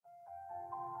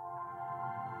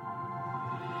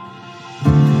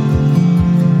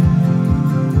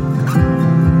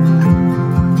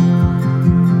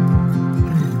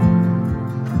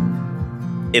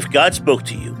If God spoke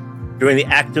to you during the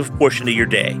active portion of your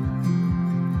day,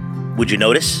 would you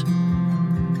notice?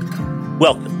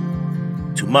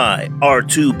 Welcome to my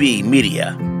R2B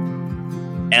Media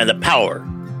and the Power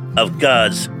of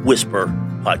God's Whisper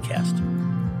podcast.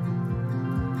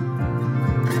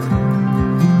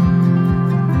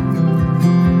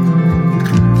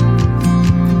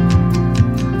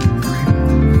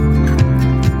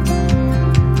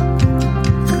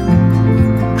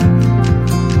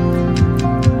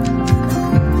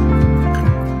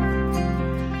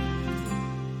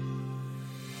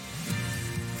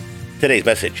 Today's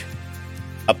message,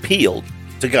 appealed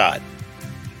to God.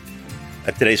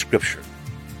 At today's scripture,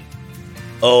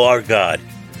 Oh, our God,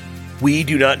 we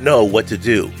do not know what to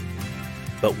do,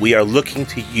 but we are looking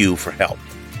to you for help.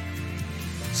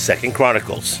 2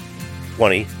 Chronicles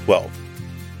 20:12.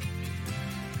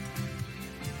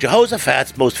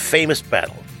 Jehoshaphat's most famous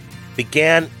battle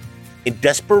began in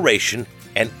desperation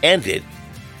and ended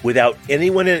without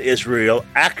anyone in Israel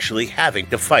actually having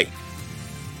to fight.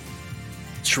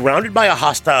 Surrounded by a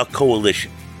hostile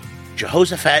coalition,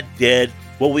 Jehoshaphat did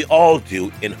what we all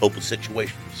do in hopeless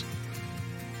situations.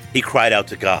 He cried out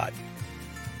to God.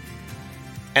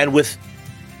 And with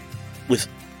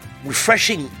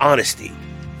refreshing honesty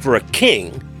for a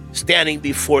king standing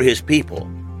before his people,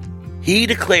 he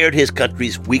declared his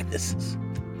country's weaknesses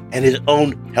and his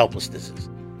own helplessnesses,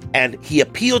 and he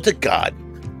appealed to God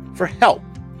for help.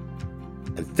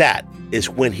 And that is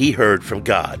when he heard from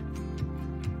God.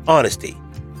 Honesty,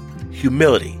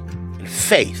 humility, and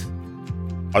faith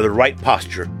are the right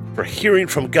posture for hearing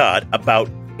from God about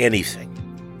anything.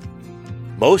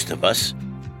 Most of us,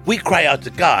 we cry out to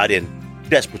God in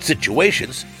desperate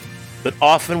situations, but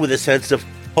often with a sense of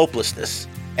hopelessness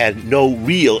and no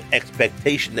real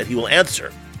expectation that he will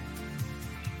answer.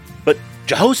 But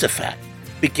Jehoshaphat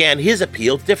began his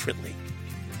appeal differently.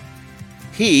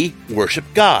 He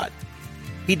worshiped God.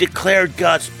 He declared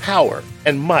God's power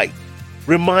and might,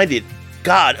 reminded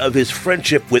God of his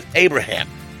friendship with Abraham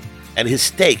and his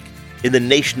stake in the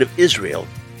nation of Israel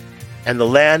and the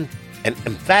land, and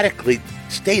emphatically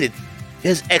stated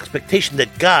his expectation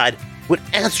that God would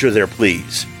answer their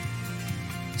pleas.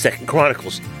 2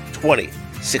 Chronicles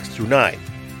 20:6-9.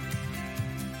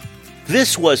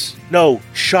 This was no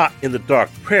shot-in-the-dark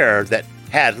prayer that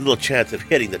had little chance of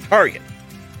hitting the target.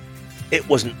 It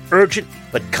was an urgent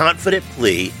but confident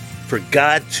plea for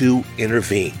God to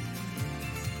intervene.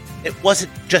 It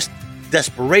wasn't just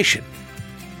desperation.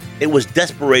 It was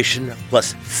desperation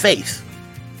plus faith.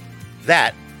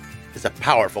 That is a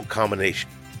powerful combination.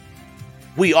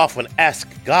 We often ask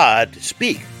God to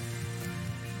speak,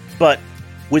 but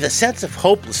with a sense of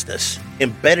hopelessness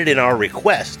embedded in our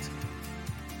request,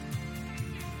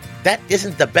 that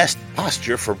isn't the best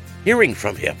posture for hearing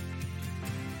from him.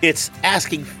 It's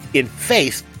asking in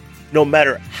faith, no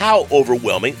matter how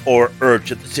overwhelming or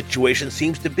urgent the situation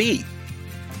seems to be.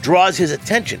 Draws his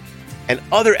attention, and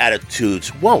other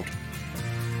attitudes won't.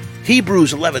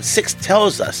 Hebrews 11:6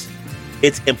 tells us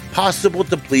it's impossible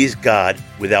to please God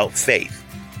without faith.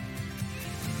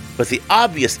 But the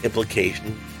obvious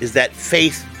implication is that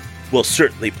faith will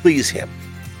certainly please him.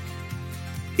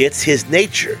 It's his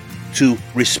nature to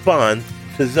respond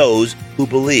to those who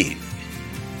believe.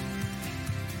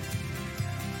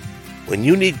 When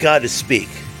you need God to speak,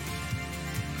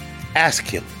 ask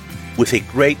him with a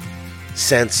great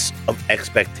sense of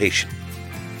expectation.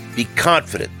 Be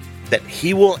confident that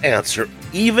he will answer,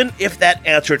 even if that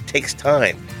answer takes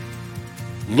time.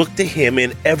 Look to him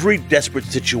in every desperate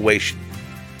situation,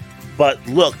 but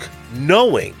look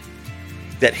knowing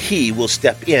that he will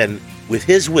step in with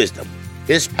his wisdom,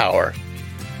 his power,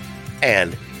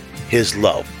 and his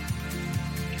love.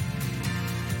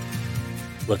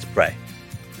 Let's pray.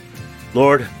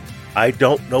 Lord, I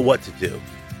don't know what to do.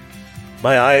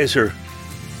 My eyes are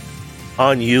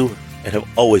on you and have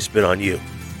always been on you.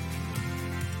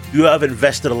 You have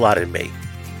invested a lot in me,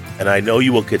 and I know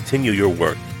you will continue your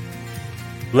work.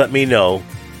 Let me know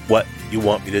what you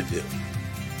want me to do.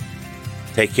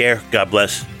 Take care, God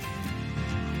bless,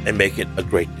 and make it a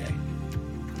great day.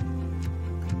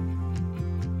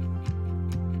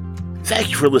 Thank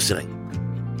you for listening.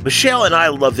 Michelle and I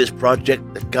love this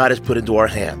project that God has put into our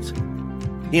hands.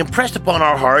 He impressed upon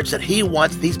our hearts that he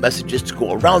wants these messages to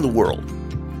go around the world.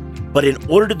 But in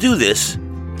order to do this,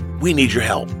 we need your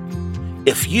help.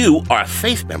 If you are a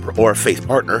faith member or a faith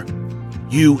partner,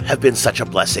 you have been such a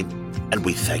blessing, and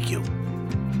we thank you.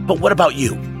 But what about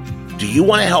you? Do you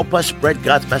want to help us spread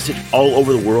God's message all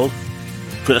over the world?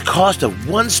 For the cost of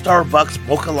one Starbucks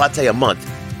mocha latte a month,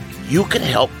 you can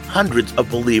help hundreds of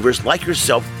believers like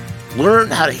yourself learn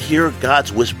how to hear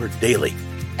God's whisper daily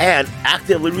and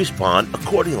actively respond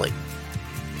accordingly.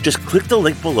 Just click the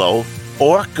link below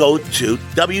or go to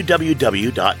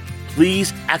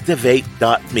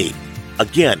www.pleaseactivate.me.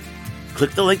 Again,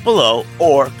 click the link below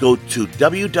or go to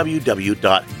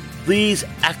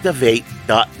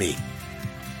www.pleaseactivate.me.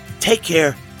 Take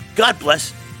care, God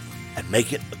bless, and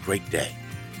make it a great day.